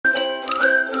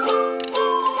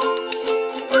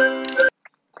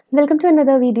Welcome to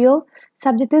another video.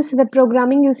 Subject is web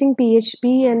programming using PHP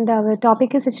and our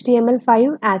topic is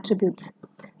HTML5 attributes.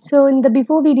 So in the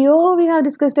before video we have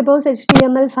discussed about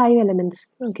HTML5 elements.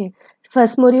 Okay.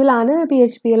 First module ആണ്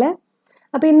PHP ലെ.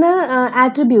 അപ്പോൾ ഇന്ന്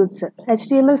attributes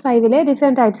HTML5 ലെ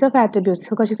different types of attributes.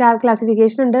 കുറച്ച്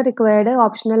classification ഉണ്ട്, required,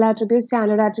 optional attribute,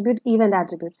 standard attribute, event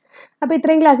attribute. അപ്പോൾ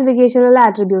ഇത്രയും ക്ലാസിഫിക്കേഷനിലുള്ള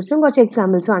attributesഉം കുറച്ച്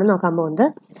എക്സാമ്പിൾസും ആണ് നോക്കാൻ പോകുന്നത്.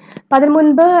 അപ്പോൾ അതിനു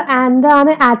മുൻപ്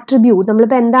എന്താണ് attribute?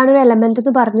 നമ്മളിപ്പോൾ എന്താണ് ഒരു എലമെന്റ്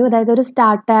എന്ന് പറഞ്ഞു, അതായത് ഒരു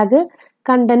സ്റ്റാർട്ട് ടാഗ്,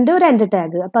 കണ്ടന്റ്, ഒരു എൻഡ്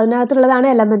ടാഗ്. അപ്പോൾ അതിനകത്തുള്ളതാണ്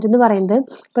എലമെന്റ് എന്ന് പറയുന്നത്.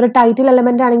 ഇപ്പോൾ ഒരു ടൈറ്റിൽ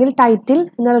എലമെന്റ് ആണെങ്കിൽ ടൈറ്റിൽ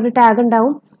എന്നുള്ളൊരു ടാഗ്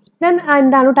ഉണ്ടാവും. ദെൻ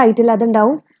എന്താണ് ടൈറ്റിൽ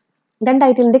അതുണ്ടാവും. ദെൻ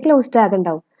ടൈറ്റിലിന്റെ ക്ലോസ് ടാഗ്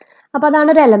ഉണ്ടാവും. അപ്പോൾ അതാണ്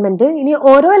ഒരു എലമെന്റ്. ഇനി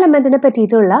ഓരോ എലമെന്റിനെ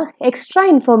പറ്റിയിട്ടുള്ള എക്സ്ട്രാ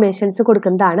ഇൻഫോർമേഷൻസ്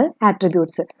കൊടുക്കുന്നതാണ്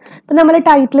ആട്രിബ്യൂട്ട്സ്. അപ്പം നമ്മൾ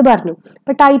ടൈറ്റിൽ പറഞ്ഞു.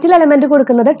 അപ്പോൾ ടൈറ്റിൽ എലമെന്റ്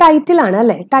കൊടുക്കുന്നത് ടൈറ്റിലാണ്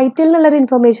അല്ലേ. ടൈറ്റിൽ എന്നുള്ളൊരു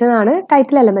ഇൻഫർമേഷൻ ആണ്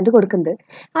ടൈറ്റിൽ എലമെന്റ് കൊടുക്കുന്നത്.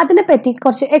 അതിനെപ്പറ്റി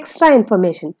കുറച്ച് എക്സ്ട്രാ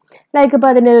ഇൻഫർമേഷൻ, ലൈക്ക് ഇപ്പോൾ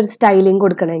അതിൻ്റെ ഒരു സ്റ്റൈലിംഗ്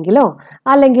കൊടുക്കണമെങ്കിലോ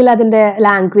അല്ലെങ്കിൽ അതിൻ്റെ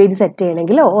ലാംഗ്വേജ് സെറ്റ്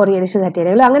ചെയ്യണമെങ്കിലോ ഓറിയന്റേഷൻ സെറ്റ്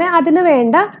ചെയ്യണമെങ്കിലോ അങ്ങനെ അതിന്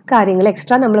വേണ്ട കാര്യങ്ങൾ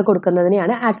എക്സ്ട്രാ നമ്മൾ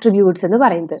കൊടുക്കുന്നതിനെയാണ് ആട്രിബ്യൂട്ട്സ് എന്ന്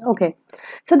പറയുന്നത്. Okay,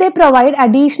 so they provide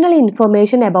additional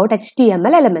information about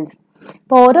HTML elements.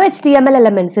 ഇപ്പോൾ ഓരോ HTML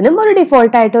എലമെന്റ്സിനും ഒരു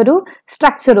ഡിഫോൾട്ട് ആയിട്ട് ഒരു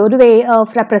സ്ട്രക്ചർ, ഒരു വേ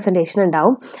ഓഫ് റെപ്രസെൻറ്റേഷൻ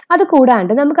ഉണ്ടാവും. അത്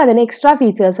കൂടാണ്ട് നമുക്ക് അതിന് എക്സ്ട്രാ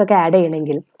ഫീച്ചേഴ്സ് ഒക്കെ ആഡ്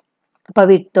ചെയ്യണമെങ്കിൽ ഇപ്പോൾ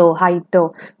വിഡ്ത്തോ ഹൈറ്റോ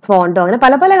ഫോണ്ടോ അങ്ങനെ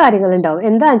പല പല കാര്യങ്ങളുണ്ടാവും.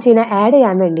 എന്താണെന്ന് വെച്ച് കഴിഞ്ഞാൽ ആഡ്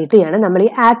ചെയ്യാൻ വേണ്ടിയിട്ടാണ് നമ്മൾ ഈ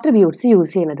ആട്രിബ്യൂട്ട്സ്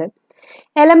യൂസ് ചെയ്യുന്നത്.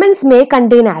 Elements may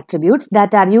contain attributes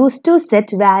that are used to set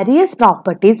various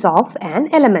properties of an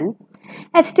element.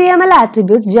 HTML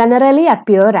attributes generally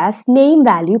appear as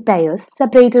name-value pairs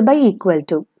separated by equal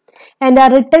to and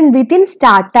are written within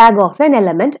start tag of an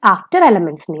element after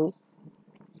element's name.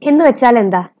 എന്ന് വെച്ചാൽ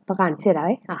എന്താ, ഇപ്പോൾ കാണിച്ചു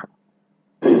തരാവേ.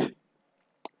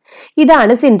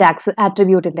 ഇതാണ് syntax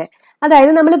ആട്രിബ്യൂട്ടിന്റെ.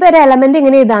 അതായത് നമ്മളിപ്പോൾ ഒരു എലമെന്റ്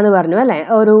ഇങ്ങനെ എഴുതാന്ന് പറഞ്ഞു അല്ലെ.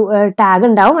 ഒരു ടാഗ്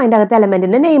ഉണ്ടാവും, അതിൻ്റെ അകത്ത്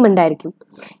എലമെന്റിന്റെ നെയിം ഉണ്ടായിരിക്കും.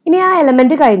 ഇനി ആ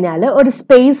എലമെന്റ് കഴിഞ്ഞാൽ ഒരു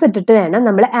സ്പേസ് ഇട്ടിട്ട് വേണം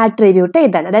നമ്മൾ ആട്രിബ്യൂട്ട്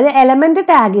എഴുതാൻ. അതായത് എലമെന്റ്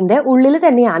ടാഗിന്റെ ഉള്ളിൽ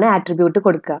തന്നെയാണ് ആട്രിബ്യൂട്ട്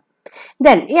കൊടുക്കുക.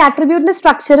 ദെൻ ഈ ആട്രിബ്യൂട്ടിന്റെ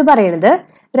സ്ട്രക്ചർ പറയുന്നത്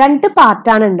രണ്ട്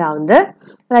പാർട്ടാണ് ഉണ്ടാവുന്നത്.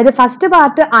 അതായത് ഫസ്റ്റ്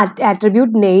പാർട്ട്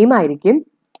ആട്രിബ്യൂട്ട് നെയിം ആയിരിക്കും,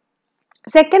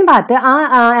 സെക്കൻഡ് പാർട്ട് ആ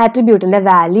ആട്രിബ്യൂട്ടിന്റെ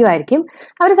വാല്യൂ ആയിരിക്കും.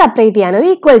 അവർ സെപ്പറേറ്റ് ചെയ്യാൻ ഒരു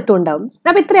ഈക്വൽ ടു ഉണ്ടാവും.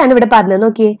 അപ്പൊ ഇത്രയാണ് ഇവിടെ പറഞ്ഞത്.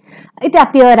 നോക്കിയേ, it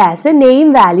appear as name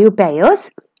value pairs.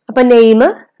 അപ്പൊ നെയിം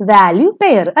വാല്യൂ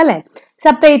പെയർ അല്ലെ,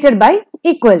 separated by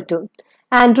equal two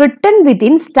and written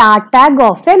within start tag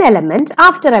of N element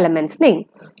after elements name.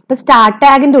 ഇപ്പൊ സ്റ്റാർട്ട്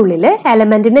ടാഗിന്റെ ഉള്ളിൽ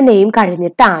എലമെന്റിന്റെ നെയിം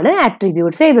കഴിഞ്ഞിട്ടാണ്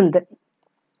ആട്രിബ്യൂട്ട്സ് എഴുതുന്നത്.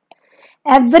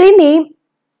 Every name,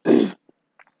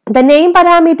 the name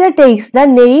parameter takes the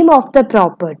name of the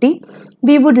property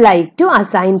we would like to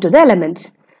assign to the element.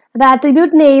 അത്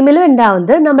attribute നെയിമിൽ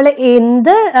ഉണ്ടാവുന്നത് നമ്മൾ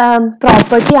എന്ത്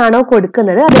property ആണോ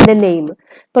കൊടുക്കുന്നത് അതിന്റെ നെയിം.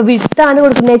 ഇപ്പൊ വിഡ്ത്ത് ആണ്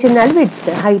കൊടുക്കുന്നത് വെച്ചാൽ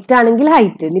വിഡ്ത്ത്, ഹൈറ്റ് ആണെങ്കിൽ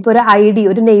ഹൈറ്റ്. ഇനിയിപ്പോൾ ഒരു ID,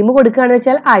 ഒരു നെയിം കൊടുക്കുകയാണെന്ന്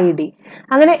വെച്ചാൽ ID.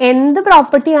 അങ്ങനെ എന്ത്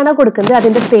പ്രോപ്പർട്ടി ആണോ കൊടുക്കുന്നത്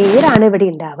അതിന്റെ പേരാണ് ഇവിടെ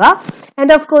ഉണ്ടാവുക.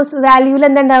 ആൻഡ് ഓഫ് കോഴ്സ് വാല്യൂവിൽ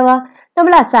എന്താ ഉണ്ടാവുക,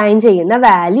 നമ്മൾ അസൈൻ ചെയ്യുന്ന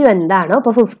വാല്യൂ എന്താണോ.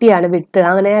 ഇപ്പോൾ 50 ആണ് വിഡ്ത്ത്,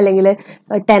 അങ്ങനെ അല്ലെങ്കിൽ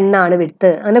 10 ആണ്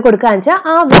വിഡ്ത്ത്, അങ്ങനെ കൊടുക്കുകയെന്ന് വെച്ചാൽ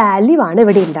ആ വാല്യൂ ആണ്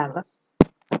ഇവിടെ ഉണ്ടാവുക.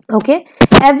 Okay,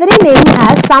 every name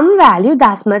has some value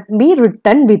that must be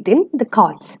written within the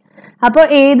calls. അപ്പോൾ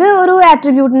ഏത് ഒരു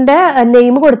ആട്രിബ്യൂട്ടിന്റെ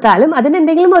നെയിം കൊടുത്താലും അതിന്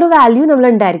എന്തെങ്കിലും ഒരു വാല്യൂ നമ്മൾ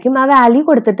ഉണ്ടായിരിക്കും. ആ വാല്യൂ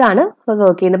കൊടുത്തിട്ടാണ്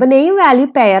വർക്ക് ചെയ്യുന്നത്. അപ്പോൾ നെയിം വാല്യൂ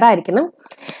പെയർ ആയിരിക്കണം.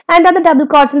 ആൻഡ് അത് ഡബിൾ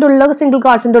കോട്സിന്റെ ഉള്ളിലോ സിംഗിൾ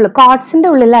കോട്സിന്റെ ഉള്ളിൽ,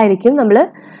 കോട്സിന്റെ ഉള്ളിലായിരിക്കും നമ്മൾ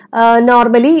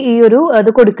നോർമലി ഈ ഒരു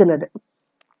ഇത് കൊടുക്കുന്നത്,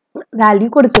 വാല്യൂ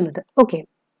കൊടുക്കുന്നത്. ഓക്കെ,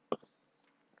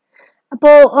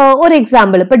 അപ്പോൾ ഒരു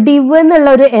എക്സാമ്പിൾ, ഇപ്പൊ div എന്നുള്ള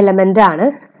ഒരു എലമെന്റ് ആണ്.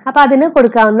 അപ്പൊ അതിന്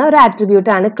കൊടുക്കാവുന്ന ഒരു ആട്രിബ്യൂട്ട്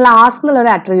ആണ് ക്ലാസ് എന്നുള്ള ഒരു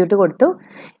ആട്രിബ്യൂട്ട് കൊടുത്തു,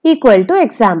 ഈക്വൽ ടു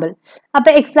എക്സാമ്പിൾ. അപ്പൊ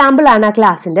എക്സാമ്പിൾ ആണ് ആ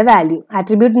ക്ലാസിന്റെ വാല്യൂ.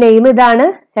 ആട്രിബ്യൂട്ട് നെയിം ഇതാണ്,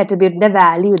 ആട്രിബ്യൂട്ടിന്റെ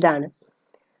വാല്യൂ ഇതാണ്.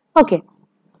 ഓക്കെ,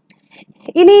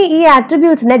 ഇനി ഈ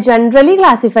ആട്രിബ്യൂട്ട്സിനെ ജനറലി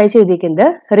ക്ലാസിഫൈ ചെയ്തിരിക്കുന്നത്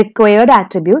required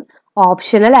attribute,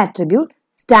 optional attribute,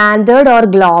 standard or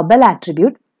global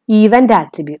attribute, event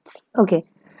attributes. Okay,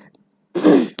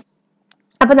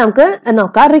 അപ്പൊ നമുക്ക്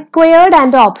നോക്കാം റിക്വയർഡ്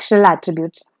ആൻഡ് ഓപ്ഷണൽ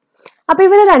ആട്രിബ്യൂട്ട്സ്. അപ്പൊ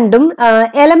ഇവര് രണ്ടും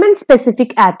എലമെന്റ്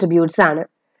സ്പെസിഫിക് ആട്രിബ്യൂട്ട്സ് ആണ്.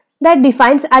 That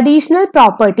defines additional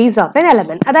properties of N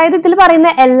element. അതായത് ഇതിൽ പറയുന്ന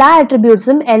എല്ലാ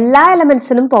ആട്രിബ്യൂട്ട്സും എല്ലാ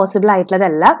എലമെന്റ്സിനും പോസിബിൾ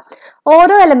ആയിട്ടുള്ളതല്ല.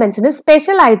 ഓരോ എലമെന്റ്സിനും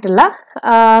സ്പെഷ്യൽ ആയിട്ടുള്ള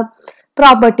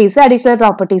പ്രോപ്പർട്ടീസ്, അഡീഷണൽ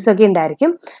പ്രോപ്പർട്ടീസ് ഒക്കെ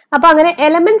ഉണ്ടായിരിക്കും. അപ്പൊ അങ്ങനെ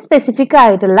എലമെന്റ് സ്പെസിഫിക്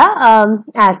ആയിട്ടുള്ള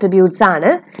ആട്രിബ്യൂട്ട്സ്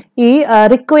ആണ് ഈ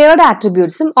റിക്വയർഡ്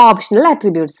ആട്രിബ്യൂട്ട്സും ഓപ്ഷണൽ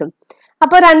ആട്രിബ്യൂട്ട്സും.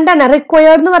 അപ്പൊ രണ്ടെണ്ണം.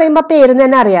 റിക്വയർഡ് എന്ന് പറയുമ്പോൾ പേരിന്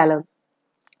തന്നെ അറിയാലോ.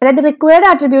 അതായത് റിക്വയർഡ്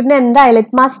ആട്രിബ്യൂട്ടിന് എന്തായാലും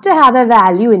it must have A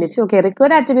value in it. Okay,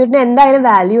 required ആട്രിബ്യൂട്ടിന് എന്തായാലും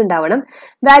വാല്യൂ ഉണ്ടാവണം.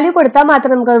 വാല്യൂ കൊടുത്താൽ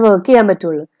മാത്രമേ നമുക്ക് അത് വർക്ക് ചെയ്യാൻ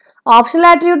പറ്റുള്ളൂ. ഓപ്ഷണൽ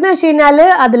ആട്രിബ്യൂട്ട് എന്ന് വെച്ച് കഴിഞ്ഞാൽ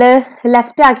അതിൽ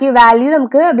ലെഫ്റ്റ് ആക്കി വാല്യൂ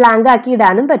നമുക്ക് ബ്ലാങ്ക് ആക്കി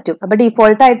ഇടാനും പറ്റും. അപ്പൊ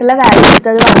ഡിഫോൾട്ട് ആയിട്ടുള്ള വാല്യൂ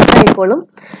എടുത്തത് വർക്ക് ആയിക്കോളും.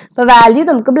 അപ്പൊ വാല്യൂ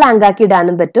നമുക്ക് ബ്ലാങ്ക് ആക്കി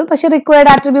ഇടാനും പറ്റും. പക്ഷെ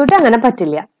റിക്വയർഡ് ആട്രിബ്യൂട്ട് അങ്ങനെ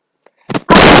പറ്റില്ല.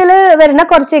 ഇതിൽ വരുന്ന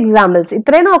കുറച്ച് എക്സാമ്പിൾസ്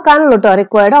ഇത്രയും നോക്കാനുള്ളൂ കേട്ടോ.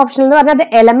 റിക്വയർഡ് ഓപ്ഷണൽ എന്ന് പറഞ്ഞാൽ അത്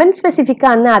എലമെന്റ് സ്പെസിഫിക്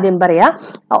ആണെന്ന് ആദ്യം പറയാ.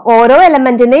 ഓരോ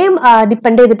എലമെന്റിനെയും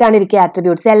ഡിപ്പെൻഡ് ചെയ്തിട്ടാണ് ഇരിക്കുക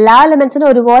ആട്രിബ്യൂട്ട്സ്. എല്ലാ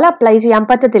എലമെന്റ്സിനും ഒരുപോലെ അപ്ലൈ ചെയ്യാൻ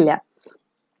പറ്റത്തില്ല.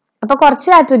 അപ്പൊ കുറച്ച്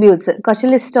ആട്രിബ്യൂട്ട്സ്, കുറച്ച്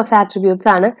ലിസ്റ്റ് ഓഫ് ആട്രിബ്യൂട്ട്സ്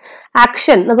ആണ്.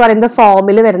 ആക്ഷൻ എന്ന് പറയുന്നത്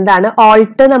ഫോമിൽ വരുന്നതാണ്.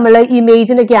 ഓൾട്ട് നമ്മൾ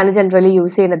ഇമേജിനൊക്കെയാണ് ജനറലി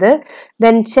യൂസ് ചെയ്യുന്നത്.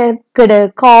 ദെൻ ചെക്ക്ഡ്,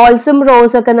 കോൾസും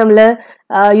റോസും ഒക്കെ നമ്മൾ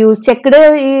ചെക്ക്ഡ്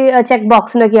ഈ ചെക്ക്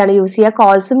ബോക്സിനൊക്കെയാണ് യൂസ് ചെയ്യുക.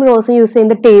 കോൾസും റോസും യൂസ്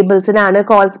ചെയ്യുന്നത് ടേബിൾസിനാണ്.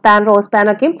 കോൾ സ്പാൻ, റോ സ്പാൻ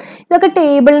ഒക്കെ ഇതൊക്കെ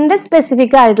ടേബിളിന്റെ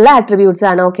സ്പെസിഫിക് ആയിട്ടുള്ള ആട്രിബ്യൂട്ട്സ്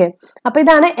ആണ്. ഓക്കെ, അപ്പൊ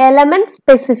ഇതാണ് എലമെന്റ്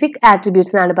സ്പെസിഫിക്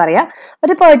ആട്രിബ്യൂട്ട്സ് എന്നാണ് പറയാ.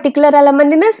 ഒരു പെർട്ടിക്കുലർ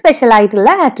എലമെന്റിന് സ്പെഷ്യൽ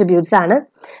ആയിട്ടുള്ള ആട്രിബ്യൂട്ട്സ് ആണ്.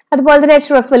 അതുപോലെ തന്നെ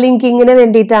href ലിങ്കിങ്ങിന്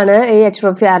വേണ്ടിയിട്ടാണ് ഈ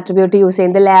href ആട്രിബ്യൂട്ട് യൂസ്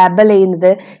ചെയ്യുന്നത്. ലേബൽ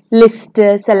ചെയ്യുന്നത്, ലിസ്റ്റ്,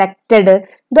 സെലക്ടഡ്,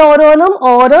 ഇത് ഓരോന്നും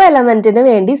ഓരോ എലമെന്റിന്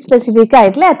വേണ്ടി സ്പെസിഫിക്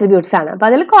ആയിട്ടുള്ള ആട്രിബ്യൂട്ട്സ് ആണ്. അപ്പൊ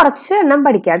അതിൽ കുറച്ച് എണ്ണം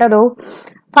പഠിക്കാം കേട്ടോ. ഒരു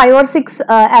 5 or 6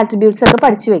 ആട്രിബ്യൂട്ട്സ് ഒക്കെ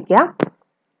പഠിച്ചു വെക്കുക.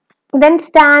 Then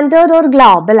standard or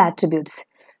global attributes,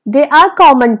 they are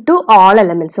common to all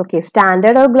elements. Okay,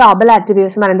 standard or global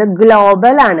attributes എന്ന് പറയുന്നത്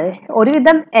ഗ്ലോബൽ ആണ്.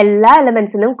 ഒരുവിധം എല്ലാ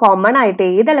എലമെന്റ്സിനും കോമൺ ആയിട്ട്,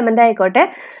 ഏത് എലമെന്റ് ആയിക്കോട്ടെ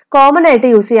കോമൺ ആയിട്ട്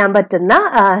യൂസ് ചെയ്യാൻ പറ്റുന്ന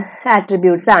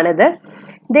ആട്രിബ്യൂട്ട്സ് ആണിത്.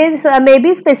 This may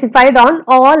be specified on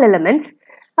all elements.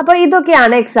 അപ്പോൾ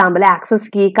ഇതൊക്കെയാണ് example. Access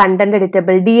key, content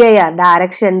editable, DIR,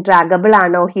 direction, ട്രാഗബിൾ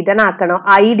ആണോ, ഹിഡൻ ആക്കണോ,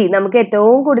 ID. നമുക്ക്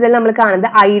ഏറ്റവും കൂടുതൽ നമ്മൾ കാണുന്നത്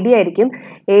ID ആയിരിക്കും.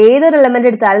 ഏതൊരു എലമെന്റ്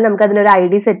എടുത്താലും നമുക്ക് അതിനൊരു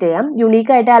ID സെറ്റ് ചെയ്യാം.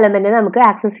 യുണീക്ക് ആയിട്ട് എലമെന്റിനെ നമുക്ക്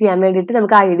ആക്സസ് ചെയ്യാൻ വേണ്ടിയിട്ട്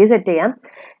നമുക്ക് ID സെറ്റ് ചെയ്യാം.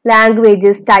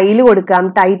 ലാംഗ്വേജ്, സ്റ്റൈല് കൊടുക്കാം,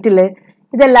 ടൈറ്റില്,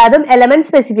 ഇതെല്ലാതും എലമെന്റ്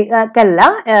സ്പെസിഫിക് അല്ല,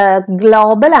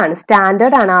 ഗ്ലോബൽ ആണ്,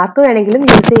 സ്റ്റാൻഡേർഡ് ആണ്, ആർക്ക് വേണമെങ്കിലും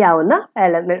യൂസ് ചെയ്യാവുന്ന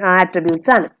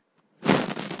ആട്രിബ്യൂട്ട്സ് ആണ്.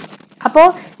 അപ്പോൾ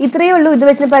ഇത്രയേ ഉള്ളൂ ഇത്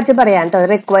വെച്ചിട്ട് പറ്റി പറയാൻ കേട്ടോ.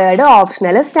 Required,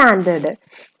 optional, standard.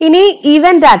 ഇനി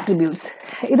ഇവന്റ് ആട്രിബ്യൂട്ട്സ്,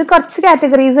 ഇത് കുറച്ച്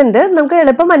കാറ്റഗറീസ് ഉണ്ട്, നമുക്ക്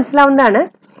എളുപ്പം മനസ്സിലാവുന്നതാണ്.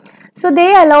 So they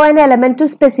hello an element to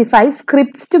specify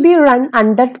scripts to B run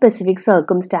under specific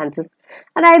circumstances.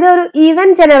 അതായത് ഒരു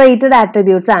ഇവന്റ് ജനറേറ്റഡ്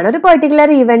ആട്രിബ്യൂട്ട്സ് ആണ്. ഒരു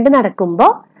പെർട്ടിക്കുലർ ഇവന്റ്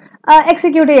നടക്കുമ്പോൾ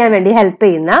എക്സിക്യൂട്ട് ചെയ്യാൻ വേണ്ടി ഹെൽപ്പ്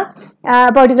ചെയ്യുന്ന,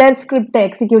 പെർട്ടിക്കുലർ സ്ക്രിപ്റ്റ്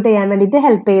എക്സിക്യൂട്ട് ചെയ്യാൻ വേണ്ടിയിട്ട്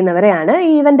ഹെൽപ്പ് ചെയ്യുന്നവരെയാണ്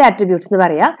ഈവന്റ് ആട്രിബ്യൂട്ട്സ് എന്ന്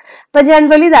പറയാ. അപ്പൊ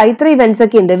ജനറലി ഇത്ര ഇവന്റ്സ്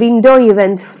ഒക്കെ ഉണ്ട്. Window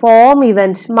event, form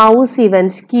event, mouse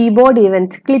event, keyboard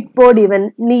event, clip board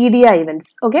event, media events.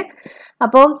 Okay,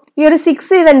 അപ്പോൾ ഈ ഒരു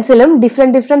 6 ഇവന്റ്സിലും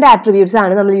ഡിഫറെന്റ് ആട്രിബ്യൂട്ട്സ്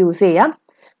ആണ് നമ്മൾ യൂസ് ചെയ്യുക.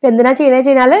 എന്തിനാ ചെയ്യുന്നത്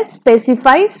വെച്ചാൽ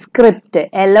specify script,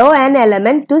 hello an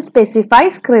element to specify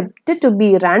script to B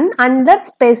run under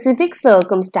specific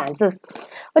circumstances.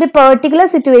 ഒരു പെർട്ടിക്കുലർ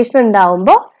സിറ്റുവേഷൻ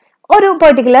ഉണ്ടാവുമ്പോൾ ഒരു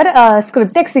പെർട്ടിക്കുലർ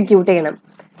സ്ക്രിപ്റ്റ് എക്സിക്യൂട്ട് ചെയ്യണം.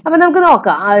 അപ്പൊ നമുക്ക്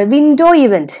നോക്കാം. വിൻഡോ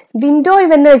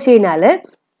ഇവന്റ് എന്ന് വെച്ച് കഴിഞ്ഞാല്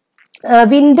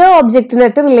വിൻഡോ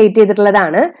ഒബ്ജക്റ്റിനായിട്ട് റിലേറ്റ്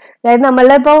ചെയ്തിട്ടുള്ളതാണ്. അതായത്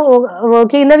നമ്മളിപ്പോ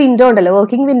വർക്ക് ചെയ്യുന്ന വിൻഡോ ഉണ്ടല്ലോ,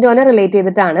 വർക്കിംഗ് വിൻഡോനെ റിലേറ്റ്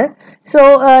ചെയ്തിട്ടാണ്. സോ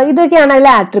ഇതൊക്കെയാണ് അതിൽ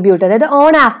ആട്രിബ്യൂട്ട്. അതായത്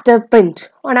ഓൺ ആഫ്റ്റർ പ്രിന്റ്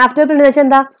എന്ന് വെച്ചാൽ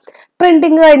എന്താ,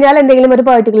 പ്രിന്റിങ് കഴിഞ്ഞാൽ എന്തെങ്കിലും ഒരു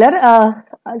പെർട്ടിക്കുലർ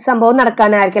സംഭവം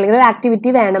നടക്കാനായിരിക്കും, അല്ലെങ്കിൽ ഒരു ആക്ടിവിറ്റി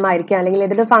വേണമായിരിക്കാം, അല്ലെങ്കിൽ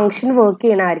ഏതൊരു ഫംഗ്ഷൻ വർക്ക്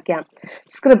ചെയ്യണമായിരിക്കാം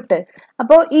സ്ക്രിപ്റ്റ്.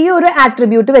 അപ്പോൾ ഈ ഒരു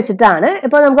ആട്രിബ്യൂട്ട് വെച്ചിട്ടാണ്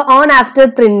ഇപ്പോൾ നമുക്ക് on after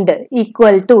print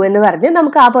equal to എന്ന് പറഞ്ഞ്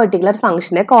നമുക്ക് ആ പെർട്ടിക്കുലർ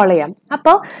ഫംഗ്ഷനെ കോൾ ചെയ്യാം.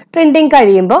 അപ്പോൾ പ്രിന്റിങ്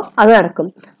കഴിയുമ്പോൾ അത് നടക്കും.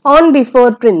 ഓൺ ബിഫോർ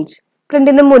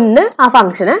പ്രിന്റിന് മുന്നേ ആ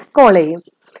ഫംഗ്ഷനെ കോൾ ചെയ്യും.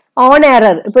 ഓൺ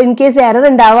എറർ, ഇപ്പൊ ഇൻ കേസ് എറർ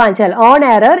ഉണ്ടാവുകയെന്ന് വെച്ചാൽ ഓൺ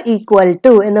എറർ ഈക്വൽ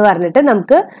ടു എന്ന് പറഞ്ഞിട്ട്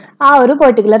നമുക്ക് ആ ഒരു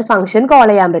പെർട്ടിക്കുലർ ഫംഗ്ഷൻ കോൾ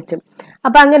ചെയ്യാൻ പറ്റും.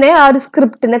 അപ്പൊ അങ്ങനെ ആ ഒരു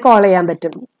സ്ക്രിപ്റ്റിനെ കോൾ ചെയ്യാൻ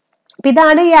പറ്റും. അപ്പൊ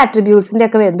ഇതാണ് ഈ ആട്രിബ്യൂട്ട്സിന്റെ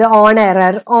ഒക്കെ വരുന്നത്. On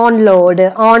error, on load,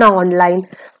 on online,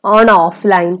 on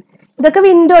offline, ഇതൊക്കെ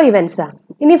വിൻഡോ ഇവന്റ്സ് ആണ്.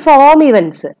 ഇനി ഫോം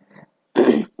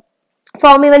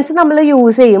ഇവന്റ്സ് നമ്മൾ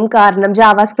യൂസ് ചെയ്യും. കാരണം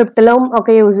ജാവാസ്ക്രിപ്റ്റിലും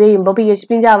ഒക്കെ യൂസ് ചെയ്യുമ്പോൾ,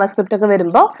 PHP ജാവാസ്ക്രിപ്റ്റ് ഒക്കെ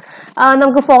വരുമ്പോൾ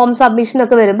നമുക്ക് ഫോം സബ്മിഷൻ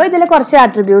ഒക്കെ വരുമ്പോൾ ഇതിലെ കുറച്ച്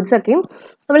ആട്രിബ്യൂട്ട്സ് ഒക്കെയും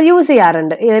നമ്മൾ യൂസ്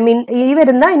ചെയ്യാറുണ്ട്. ഇനി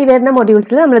വരുന്ന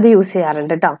മൊഡ്യൂൾസിൽ നമ്മളിത് യൂസ്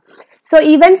ചെയ്യാറുണ്ട് കേട്ടോ. So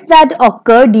events that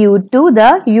occur due to the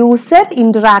user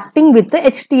interacting with the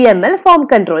HTML form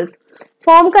controls.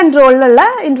 Form കൺട്രോളിലുള്ള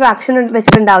interaction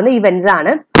വെച്ചിട്ടുണ്ടാവുന്ന events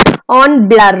ആണ്. ഓൺ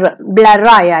ബ്ലർ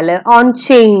ആയാല്, ഓൺ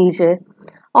ചേഞ്ച്,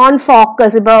 ഓൺ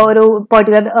ഫോക്കസ്. ഇപ്പൊ ഒരു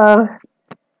പെർട്ടിക്കുലർ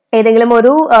ഏതെങ്കിലും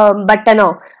ഒരു ബട്ടണോ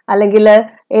അല്ലെങ്കിൽ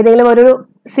ഏതെങ്കിലും ഒരു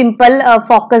സിമ്പിൾ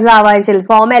ഫോക്കസ് ആവാൻ വെച്ചാൽ,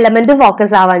 ഫോം എലമെന്റ്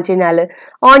ഫോക്കസ് ആവാൻ കഴിഞ്ഞാല്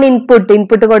ഓൺ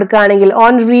ഇൻപുട്ട് കൊടുക്കുകയാണെങ്കിൽ,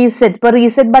 ഓൺ റീസെറ്റ്. ഇപ്പൊ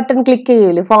റീസെറ്റ് ബട്ടൺ ക്ലിക്ക്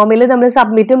ചെയ്യൂല ഫോമിൽ, നമ്മൾ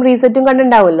സബ്മിറ്റും റീസെറ്റും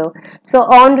കണ്ടുണ്ടാവുമല്ലോ. സോ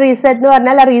ഓൺ റീസെറ്റ് എന്ന്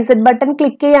പറഞ്ഞാൽ ആ റീസെറ്റ് ബട്ടൺ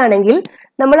ക്ലിക്ക് ചെയ്യുകയാണെങ്കിൽ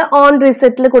നമ്മൾ ഓൺ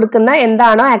റീസെറ്റിൽ കൊടുക്കുന്ന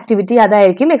എന്താണോ ആക്ടിവിറ്റി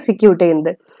അതായിരിക്കും എക്സിക്യൂട്ട്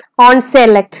ചെയ്യുന്നത്. ഓൺ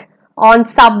സെലക്ട്, ഓൺ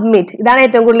സബ്മിറ്റ്, ഇതാണ്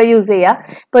ഏറ്റവും കൂടുതൽ യൂസ് ചെയ്യുക.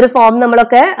 ഇപ്പൊ ഒരു ഫോം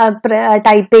നമ്മളൊക്കെ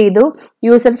ടൈപ്പ് ചെയ്തു,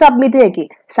 യൂസർ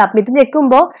സബ്മിറ്റ്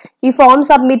ഞെക്കുമ്പോൾ ഈ ഫോം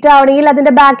സബ്മിറ്റ് ആവണമെങ്കിൽ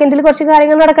അതിന്റെ ബാക്ക് എൻഡിൽ കുറച്ച്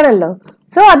കാര്യങ്ങൾ നടക്കണമല്ലോ.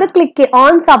 സോ അത് click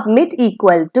on submit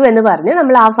equal to എന്ന് പറഞ്ഞ്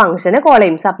നമ്മൾ ആ ഫംഗ്ഷനെ കോൾ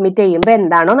ചെയ്യും. സബ്മിറ്റ് ചെയ്യുമ്പോൾ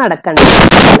എന്താണോ നടക്കേണ്ടത്.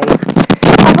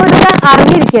 അപ്പൊ ഇതൊക്കെ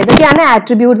അറിഞ്ഞിരിക്കുക, ഇതൊക്കെയാണ്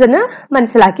ആട്രിബ്യൂട്ട്സ് എന്ന്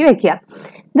മനസ്സിലാക്കി വെക്കുക.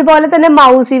 ഇതുപോലെ തന്നെ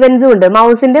മൗസ് ഇവന്റ്സും ഉണ്ട്.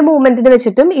 മൗസിന്റെ മൂവ്മെന്റിന്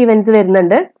വെച്ചിട്ടും ഇവന്റ്സ്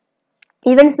വരുന്നുണ്ട്.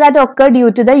 Events that occur due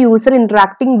to the user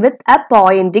interacting with a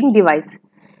pointing device.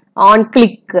 on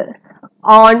click,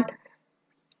 on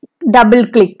double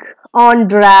click, on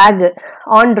drag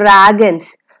and,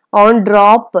 on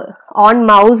drop, on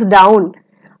mouse down,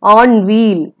 on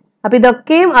wheel. അപ്പോൾ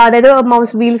ഇതൊക്കെയും അതായത്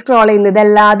മൗസ് വീൽ സ്ക്രോൾ ചെയ്യുന്നത്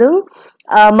ഇതെല്ലാതും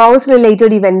mouse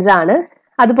related events ആണ്.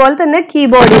 അതുപോലെ തന്നെ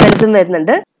keyboard ഇവന്റ്സും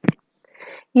വരുന്നുണ്ട്.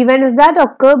 Events that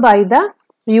occur by the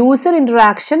user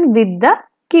interaction with the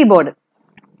keyboard.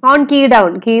 On key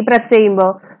down, key press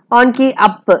ചെയ്യുമ്പോൾ, on key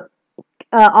up,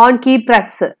 on key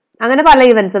press, അങ്ങനെ പല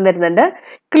ഇവന്റ്സും വരുന്നുണ്ട്.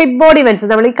 ക്ലിപ്പ് ബോർഡ് ഇവന്റ്സ്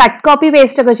നമ്മൾ ഈ കട്ട് കോപ്പി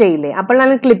പേസ്റ്റ് ഒക്കെ ചെയ്യില്ലേ,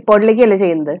 അപ്പോഴാണ് ക്ലിപ്പ് ബോർഡിലേക്കല്ലേ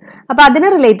ചെയ്യുന്നത്. അപ്പൊ അതിനെ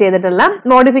റിലേറ്റ് ചെയ്തിട്ടുള്ള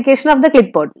modification of the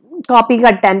clip board, copy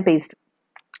cut and paste,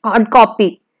 on copy,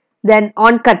 then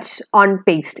on cut, on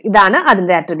paste, ഇതാണ്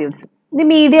അതിന്റെ ആട്രിബ്യൂട്ട്സ്. ഇനി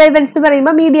മീഡിയ ഇവന്റ്സ് എന്ന്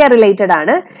പറയുമ്പോൾ മീഡിയ റിലേറ്റഡ്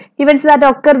ആണ്. Events that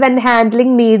occur when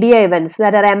handling media events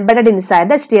that are embedded inside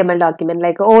the HTML document,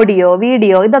 like audio,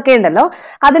 video, ഇതൊക്കെ ഉണ്ടല്ലോ,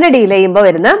 അതിനെ deal ചെയ്യുമ്പോൾ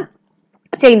വരുന്ന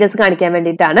ചേഞ്ചസ് കാണിക്കാൻ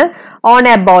വേണ്ടിയിട്ടാണ്. ഓൺ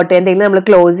അബൌട്ട് എന്തെങ്കിലും നമ്മൾ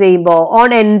ക്ലോസ് ചെയ്യുമ്പോൾ, ഓൺ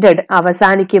എൻഡഡ്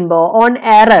അവസാനിക്കുമ്പോൾ, ഓൺ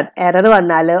എറർ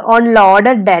വന്നാൽ, ഓൺ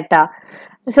ലോഡഡ് ഡാറ്റ.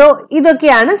 സോ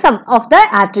ഇതൊക്കെയാണ് some of the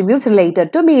attributes related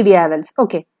to media events.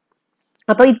 Okay,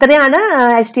 അപ്പോൾ ഇത്രയാണ്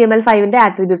HTML5ന്റെ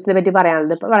ആട്രിബ്യൂട്ട്സിനെ പറ്റി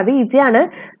പറയാനുള്ളത്. ഇപ്പോൾ വളരെ ഈസിയാണ്.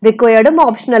 റിക്വയർഡും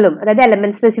ഓപ്ഷണലും, അതായത്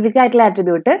എലമെന്റ് സ്പെസിഫിക് ആയിട്ടുള്ള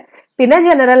ആട്രിബ്യൂട്ട്, പിന്നെ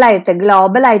ജനറൽ ആയിട്ട്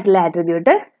ഗ്ലോബൽ ആയിട്ടുള്ള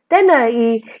ആട്രിബ്യൂട്ട്, ദെൻ ഈ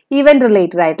ഈവന്റ്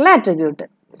റിലേറ്റഡ് ആയിട്ടുള്ള ആട്രിബ്യൂട്ട്.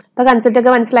 അപ്പോൾ കൺസെപ്റ്റ്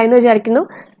ഒക്കെ മനസ്സിലായെന്ന് വിചാരിക്കുന്നു.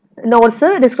 നോട്ട്സ്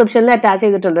ഡിസ്ക്രിപ്ഷനിൽ അറ്റാച്ച്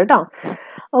ചെയ്തിട്ടുണ്ട് കേട്ടോ.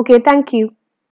 Okay, thank you.